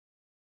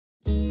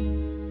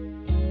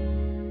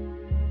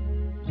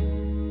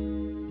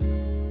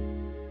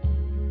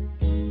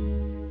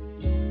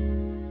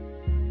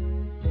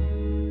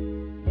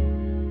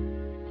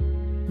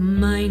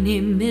My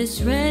name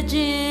is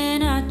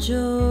Regina George,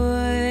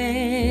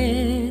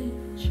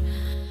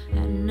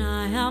 and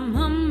I am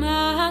a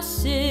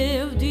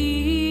massive deal.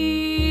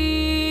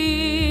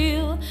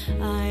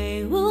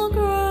 I will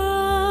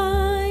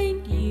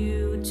grind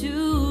you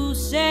to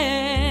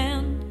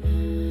sand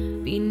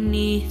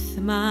beneath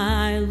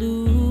my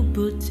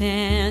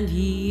Louboutin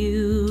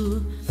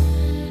hue.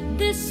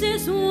 This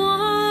is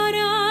what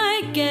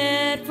I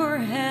get for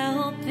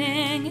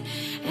helping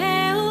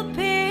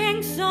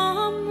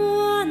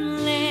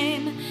someone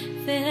lame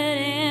fit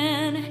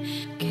in.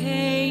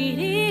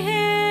 Katie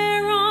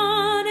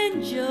Heron,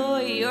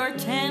 enjoy your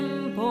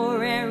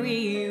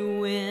temporary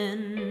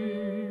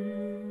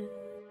win.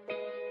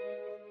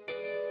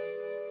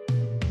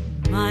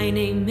 My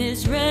name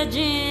is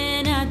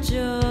Regina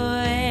George.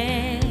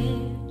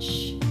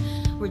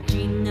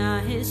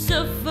 Regina is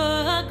a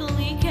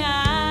fugly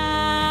cow.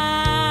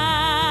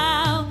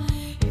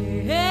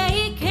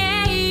 Hey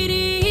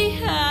Katie,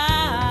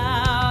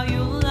 how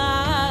you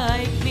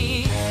like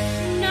me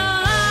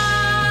now?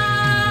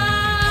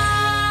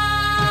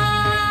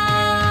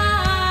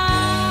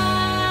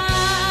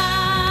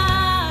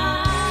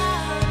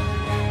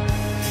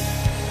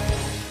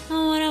 I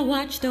wanna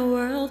watch the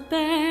world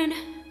burn.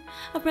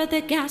 I brought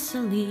the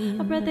gasoline.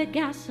 I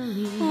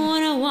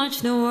wanna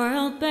watch the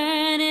world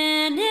burn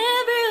and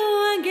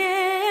everyone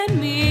get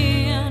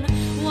me in.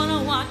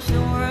 Wanna watch the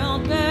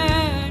world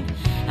burn.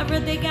 I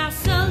brought the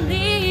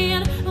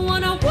gasoline. I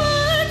wanna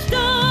watch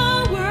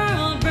the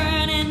world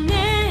burn and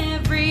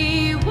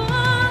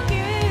everyone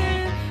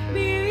get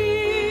me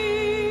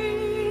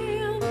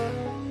in.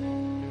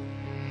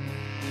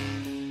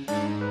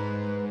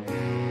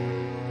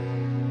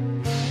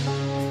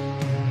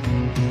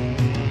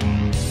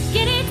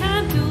 Get it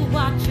time to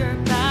watch your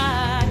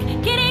back.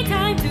 Get it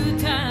time to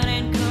turn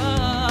and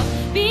cut.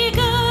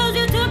 Because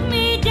you took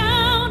me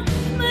down,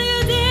 but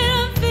you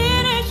didn't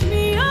finish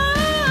me off.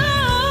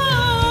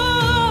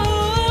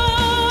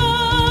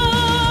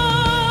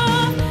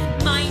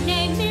 My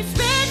name is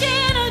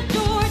Regina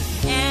George,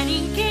 and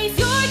in case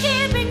you're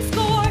keeping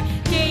score,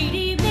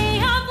 Katie may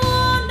have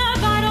won the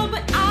battle,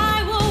 but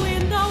I will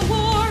win the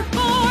war.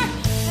 For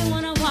I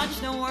wanna watch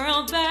the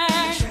world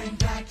burn. Train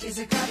back is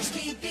a gotta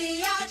keep the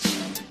yacht.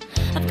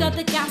 I've got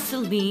the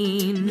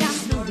gasoline.